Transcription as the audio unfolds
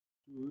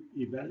To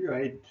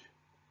evaluate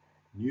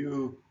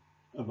new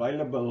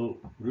available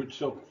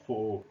rootstock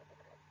for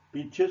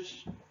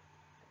peaches,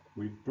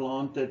 we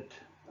planted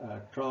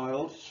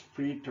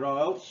free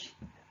trials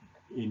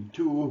in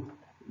 2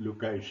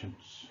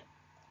 locations.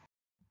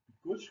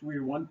 Because we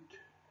want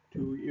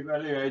to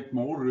evaluate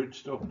more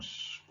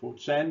rootstocks for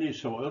sandy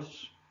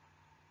soils,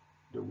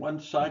 the one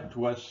site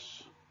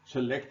was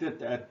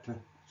selected at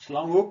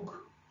Slanghoek,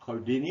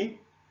 Gauteng,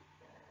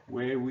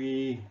 where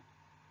we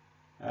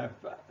have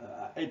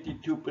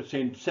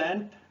 82%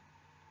 sand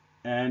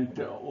and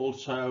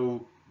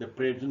also the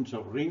presence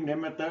of ring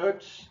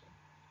nematodes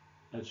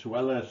as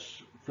well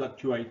as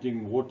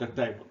fluctuating water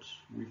tables.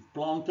 We've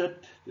planted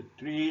the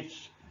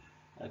trees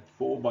at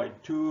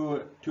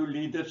 4x2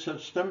 2-liter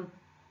system.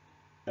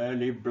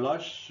 Early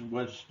blush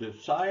was the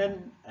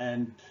cyan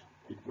and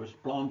it was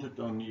planted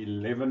on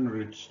 11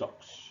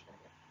 rootstocks.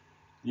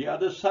 The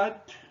other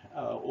site,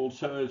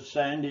 also a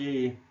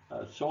sandy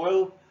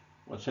soil,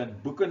 was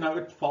at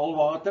Boekenhout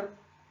Valwater,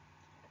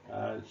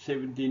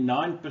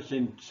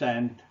 79%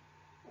 sand,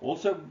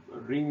 also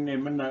ring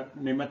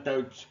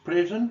nematodes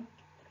present,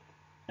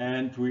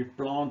 and we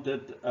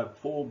planted a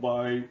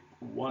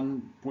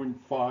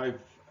 4x1.5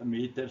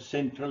 meter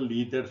central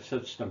leader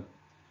system.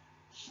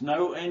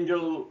 Snow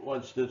Angel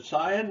was the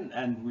cyan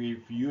and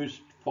we've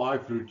used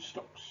 5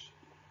 rootstocks.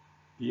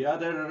 The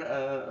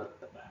other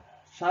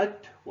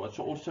site was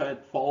also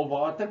at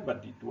Valwater,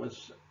 but it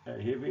was a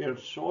heavier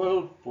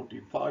soil,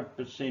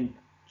 45%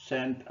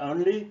 sand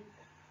only.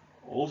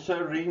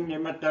 Also ring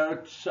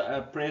nematodes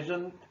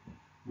present.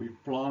 We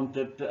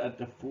planted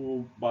at a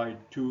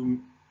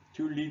 4x2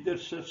 2-liter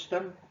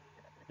system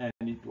and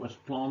it was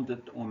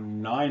planted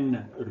on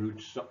 9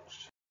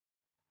 rootstocks.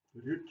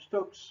 The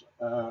rootstocks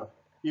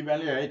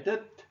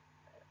evaluated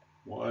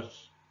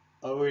was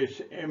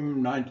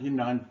OSM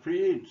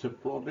 99-3, it's a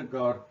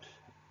Floddergaard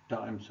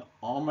times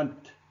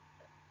almond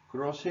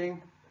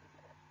crossing.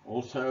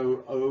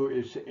 Also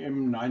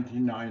OSM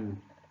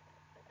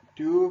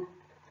 99-2,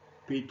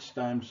 peach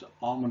times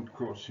almond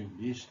crossing.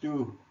 These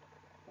 2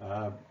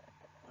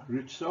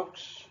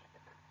 rootstocks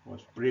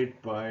was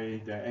bred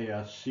by the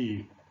ARC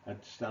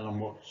at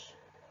Stellenbosch.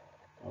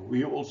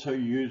 We also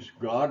use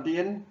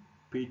Guardian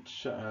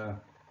peach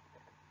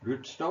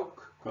rootstock,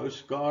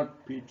 Coast Guard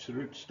peach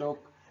rootstock,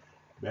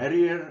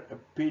 Barrier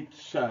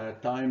peach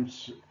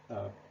times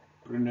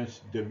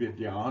Prunus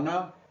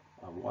davidiana,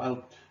 a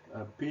wild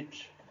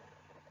peach.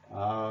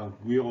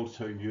 We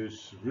also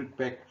use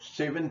Rootback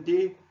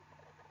 70,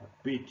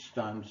 peach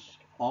times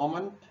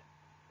almond,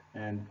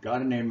 and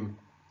Garnem,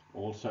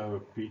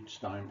 also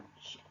peach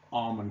times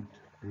almond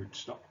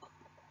rootstock.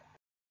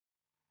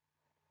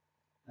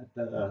 At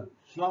the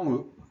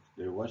Slanghoek,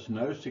 there was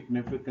no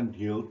significant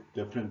yield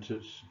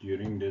differences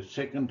during the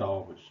second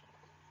harvest,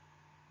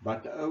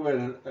 but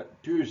over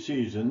 2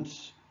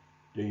 seasons,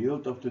 the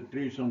yield of the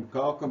trees on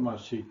Kakama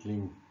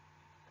seedling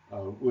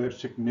were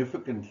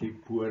significantly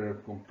poorer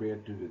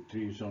compared to the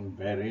trees on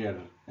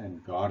Barrier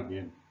and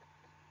Guardian.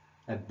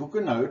 At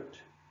Boekenhout,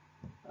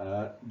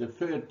 the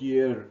 3rd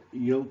year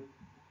yield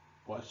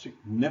was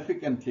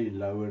significantly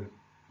lower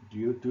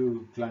due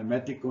to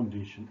climatic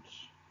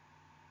conditions.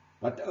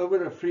 But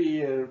over a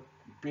 3-year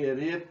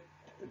period,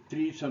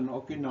 trees on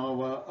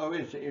Okinawa,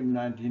 OSM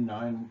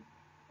 99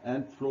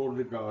 and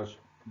Floddergaard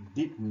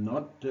did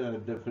not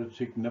differ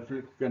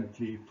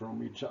significantly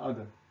from each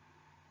other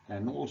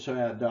and also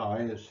had the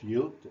highest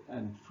yield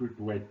and fruit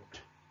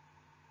weight.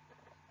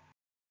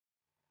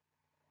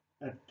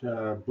 At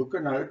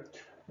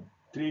Boekenhout,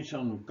 trees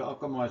on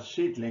Kakama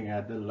seedling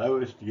had the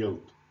lowest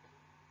yield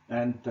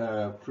and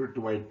fruit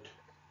weight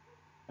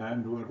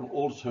and were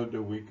also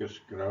the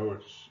weakest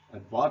growers.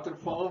 At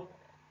Waterval,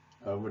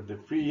 over the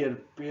 3-year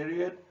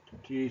period,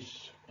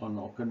 trees on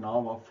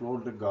Okinawa,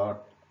 Floddergaard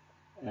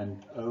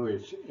and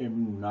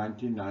OSM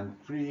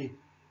 99-3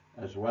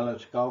 as well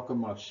as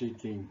Kakama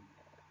seedling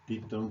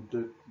did not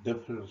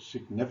differ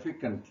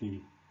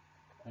significantly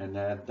and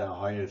had the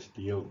highest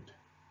yield.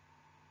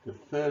 The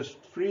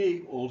first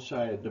 3 also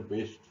had the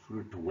best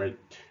fruit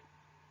weight.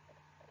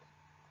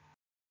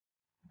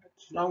 At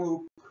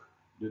Slanghoek,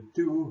 the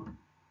 2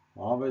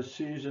 harvest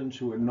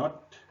seasons were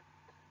not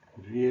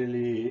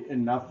really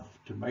enough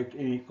to make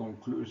any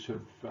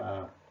conclusive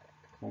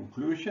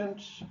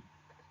conclusions.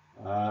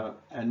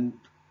 And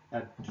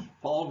at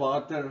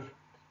Valwater,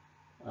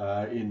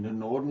 in the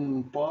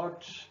northern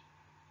parts,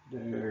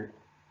 the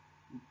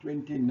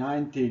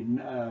 2019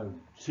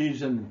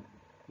 season,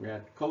 we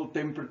had cold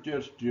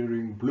temperatures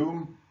during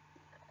bloom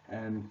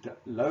and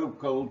low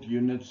cold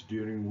units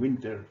during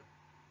winter.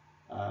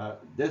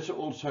 This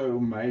also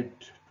made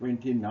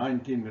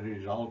 2019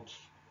 results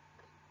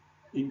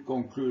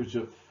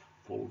inconclusive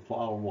for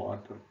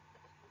Valwater.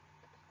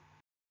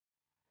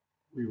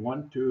 We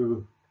want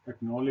to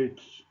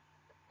acknowledge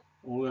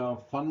all our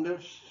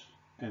funders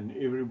and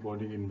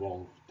everybody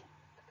involved.